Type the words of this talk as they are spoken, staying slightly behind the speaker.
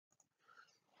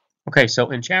Okay, so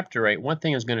in Chapter 8, one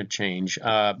thing is going to change.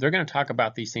 They're going to talk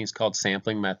about these things called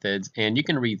sampling methods, and you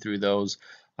can read through those.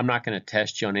 I'm not going to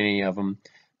test you on any of them,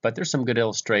 but there's some good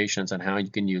illustrations on how you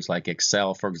can use like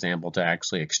Excel, for example, to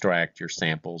actually extract your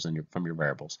samples and from your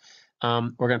variables.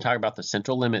 We're going to talk about the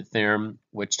central limit theorem,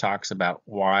 which talks about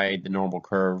why the normal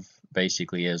curve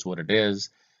basically is what it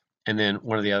is. And then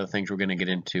one of the other things we're going to get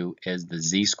into is the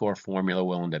z-score formula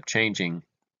will end up changing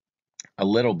a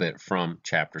little bit from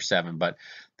Chapter 7, but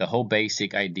the whole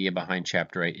basic idea behind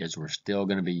Chapter 8 is we're still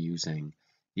going to be using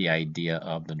the idea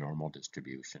of the normal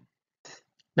distribution.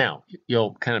 Now,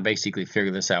 you'll kind of basically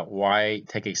figure this out. Why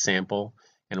take a sample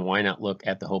and why not look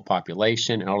at the whole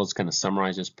population? And I'll just kind of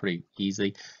summarize this pretty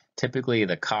easily. Typically,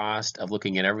 the cost of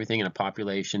looking at everything in a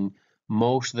population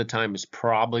most of the time is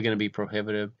probably going to be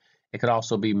prohibitive. It could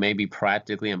also be maybe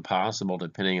practically impossible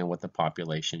depending on what the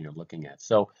population you're looking at.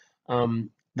 So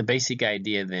the basic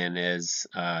idea then is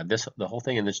the whole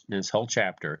thing in this whole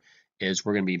chapter is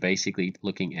we're going to be basically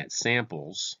looking at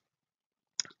samples,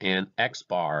 and X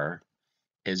bar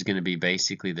is going to be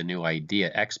basically the new idea.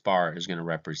 X bar is going to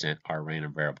represent our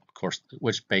random variable, of course,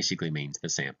 which basically means the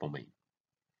sample mean.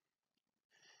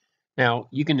 Now,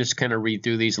 you can just kind of read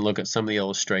through these and look at some of the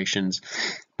illustrations,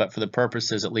 but for the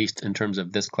purposes, at least in terms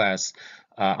of this class,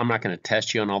 I'm not going to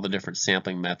test you on all the different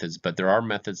sampling methods, but there are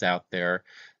methods out there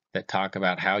that talk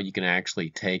about how you can actually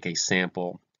take a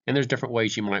sample, and there's different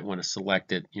ways you might want to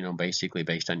select it, basically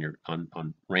based on your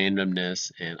on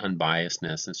randomness and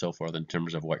unbiasedness and so forth in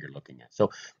terms of what you're looking at.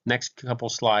 So next couple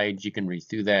slides, you can read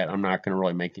through that. I'm not going to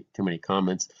really make too many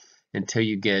comments until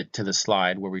you get to the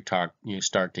slide where we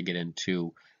start to get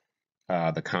into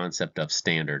the concept of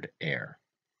standard error.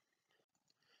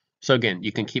 So again,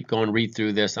 you can keep going, read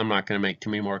through this. I'm not going to make too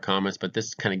many more comments, but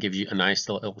this kind of gives you a nice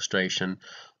little illustration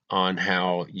on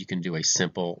how you can do a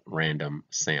simple random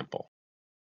sample.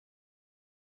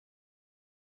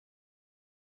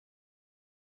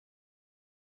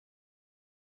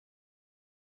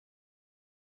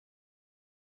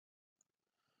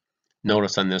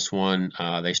 Notice on this one,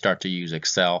 they start to use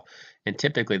Excel, and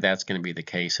typically that's going to be the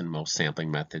case in most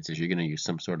sampling methods, is you're going to use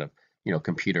some sort of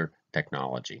computer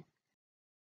technology.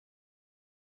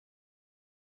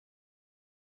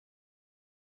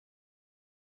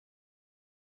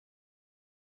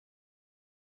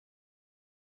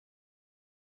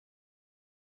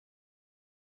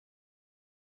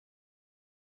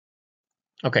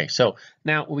 Okay, so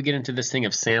now when we get into this thing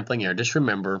of sampling error, just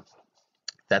remember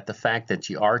that the fact that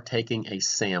you are taking a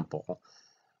sample,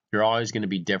 you're always going to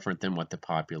be different than what the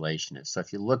population is. So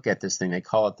if you look at this thing, they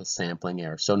call it the sampling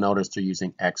error. So notice they're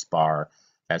using X bar.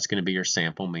 That's going to be your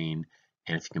sample mean.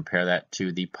 And if you compare that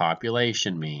to the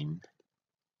population mean,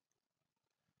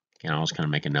 again, I'll just kind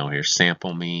of make a note here,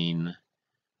 sample mean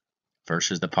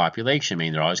versus the population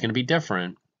mean, they're always going to be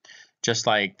different. Just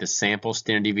like the sample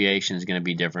standard deviation is going to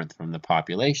be different from the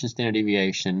population standard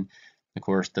deviation. Of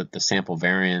course, the sample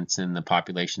variance and the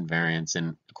population variance, and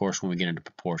of course, when we get into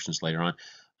proportions later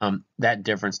on, that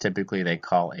difference typically they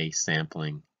call a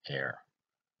sampling error.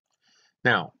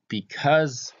 Now,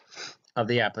 because of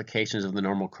the applications of the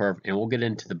normal curve, and we'll get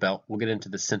into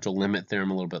the central limit theorem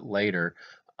a little bit later,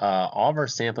 all of our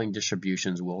sampling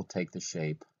distributions will take the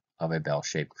shape of a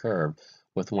bell-shaped curve,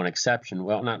 with one exception.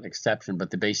 Well, not an exception, but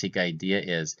the basic idea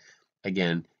is,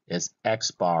 again, is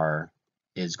X bar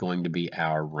is going to be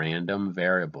our random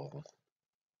variable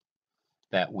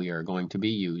that we are going to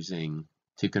be using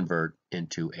to convert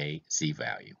into a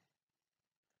z-value.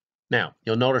 Now,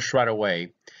 you'll notice right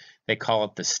away, they call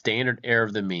it the standard error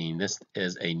of the mean. This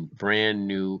is a brand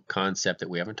new concept that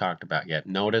we haven't talked about yet.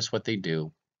 Notice what they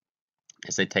do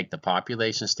is they take the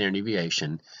population standard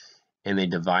deviation and they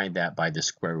divide that by the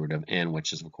square root of n,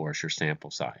 which is of course your sample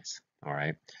size. All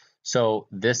right. So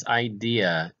this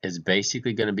idea is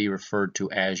basically going to be referred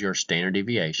to as your standard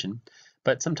deviation,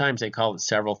 but sometimes they call it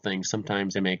several things.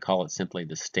 Sometimes they may call it simply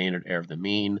the standard error of the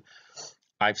mean.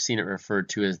 I've seen it referred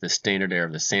to as the standard error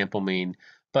of the sample mean,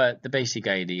 but the basic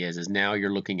idea is now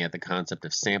you're looking at the concept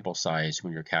of sample size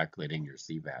when you're calculating your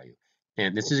z-value.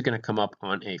 And this is going to come up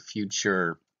on a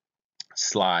future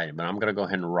slide, but I'm going to go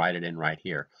ahead and write it in right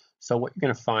here. So what you're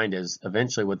going to find is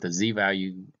eventually what the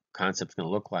z-value concept is going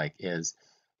to look like is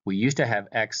we used to have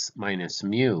x minus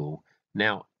mu.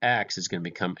 Now x is going to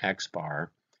become x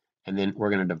bar, and then we're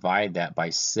going to divide that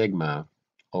by sigma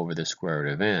over the square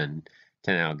root of n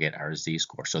to now get our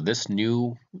z-score. So this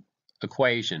new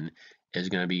equation is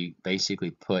going to be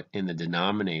basically put in the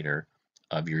denominator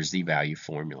of your z-value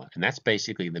formula. And that's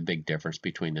basically the big difference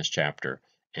between this chapter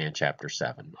and chapter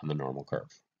 7 on the normal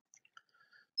curve.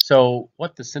 So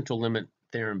what the central limit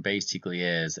theorem basically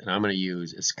is, and I'm going to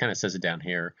use, it kind of says it down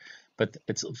here, but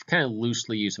it's kind of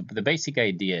loosely used. But the basic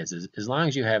idea is as long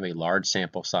as you have a large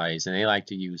sample size, and they like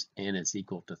to use n is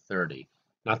equal to 30.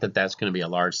 Not that that's going to be a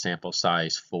large sample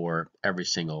size for every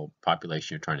single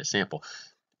population you're trying to sample,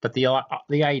 but the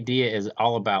idea is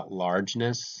all about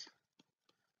largeness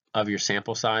of your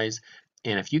sample size.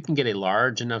 And if you can get a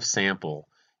large enough sample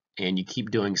and you keep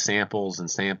doing samples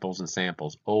and samples and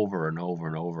samples over and over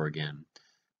and over again,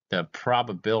 the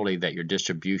probability that your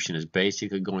distribution is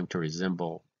basically going to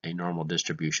resemble a normal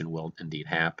distribution will indeed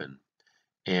happen.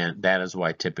 And that is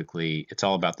why typically it's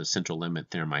all about the central limit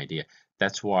theorem idea.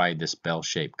 That's why this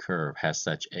bell-shaped curve has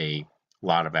such a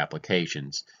lot of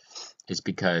applications. It's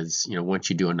because, you know,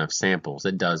 once you do enough samples,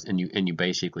 it does, and you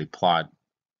basically plot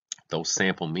those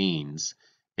sample means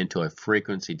into a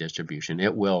frequency distribution,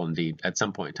 it will indeed at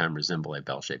some point in time resemble a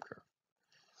bell-shaped curve.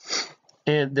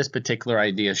 And this particular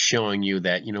idea is showing you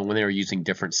that, you know, when they were using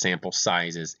different sample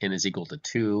sizes, n is equal to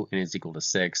 2, n is equal to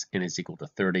 6, n is equal to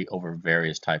 30 over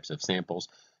various types of samples.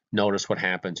 Notice what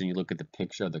happens when you look at the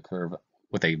picture of the curve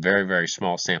with a very, very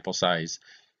small sample size.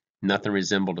 Nothing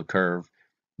resembled a curve.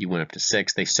 You went up to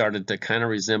 6. They started to kind of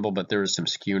resemble, but there was some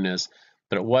skewness.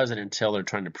 But it wasn't until they're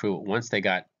trying to prove it. Once they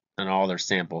got on all their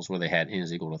samples where they had n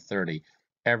is equal to 30,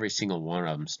 every single one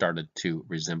of them started to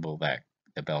resemble that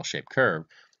the bell-shaped curve,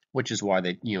 which is why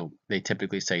they, you know, they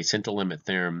typically say central limit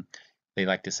theorem. They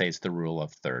like to say it's the rule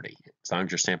of 30. As long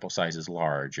as your sample size is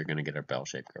large, you're going to get a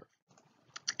bell-shaped curve.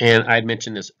 And I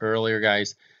mentioned this earlier,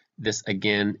 guys. This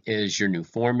again is your new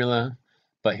formula.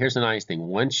 But here's the nice thing.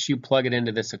 Once you plug it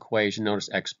into this equation, notice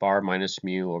x bar minus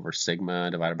mu over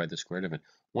sigma divided by the square root of it.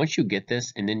 Once you get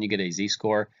this and then you get a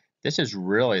z-score, this is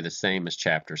really the same as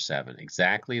chapter 7.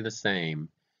 Exactly the same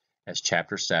as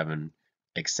chapter 7,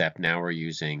 except now we're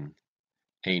using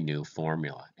a new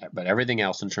formula. But everything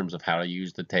else in terms of how to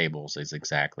use the tables is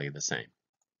exactly the same.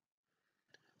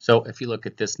 So if you look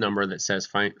at this number that says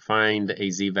find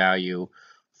a z-value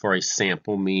for a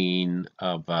sample mean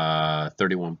of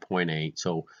 31.8.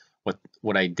 So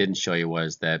what I didn't show you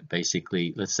was that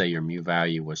basically, let's say your mu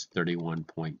value was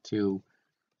 31.2,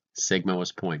 sigma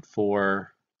was 0.4,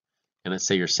 and let's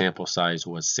say your sample size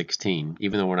was 16.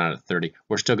 Even though we're not at 30,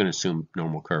 we're still going to assume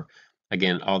normal curve.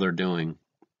 Again, all they're doing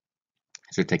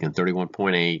is they're taking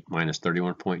 31.8 minus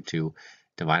 31.2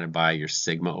 divided by your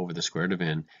sigma over the square root of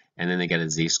n, and then they get a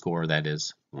z-score that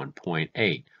is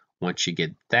 1.8. Once you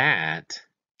get that,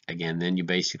 again, then you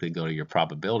basically go to your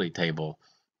probability table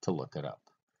to look it up.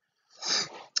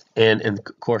 And of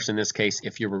course, in this case,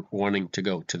 if you were wanting to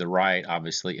go to the right,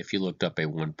 obviously, if you looked up a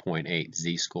 1.8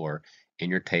 z-score in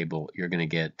your table, you're going to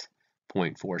get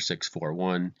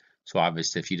 0.4641. So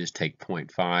obviously, if you just take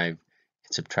 0.5 and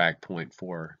subtract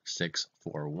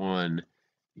 0.4641,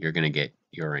 you're going to get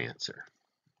your answer.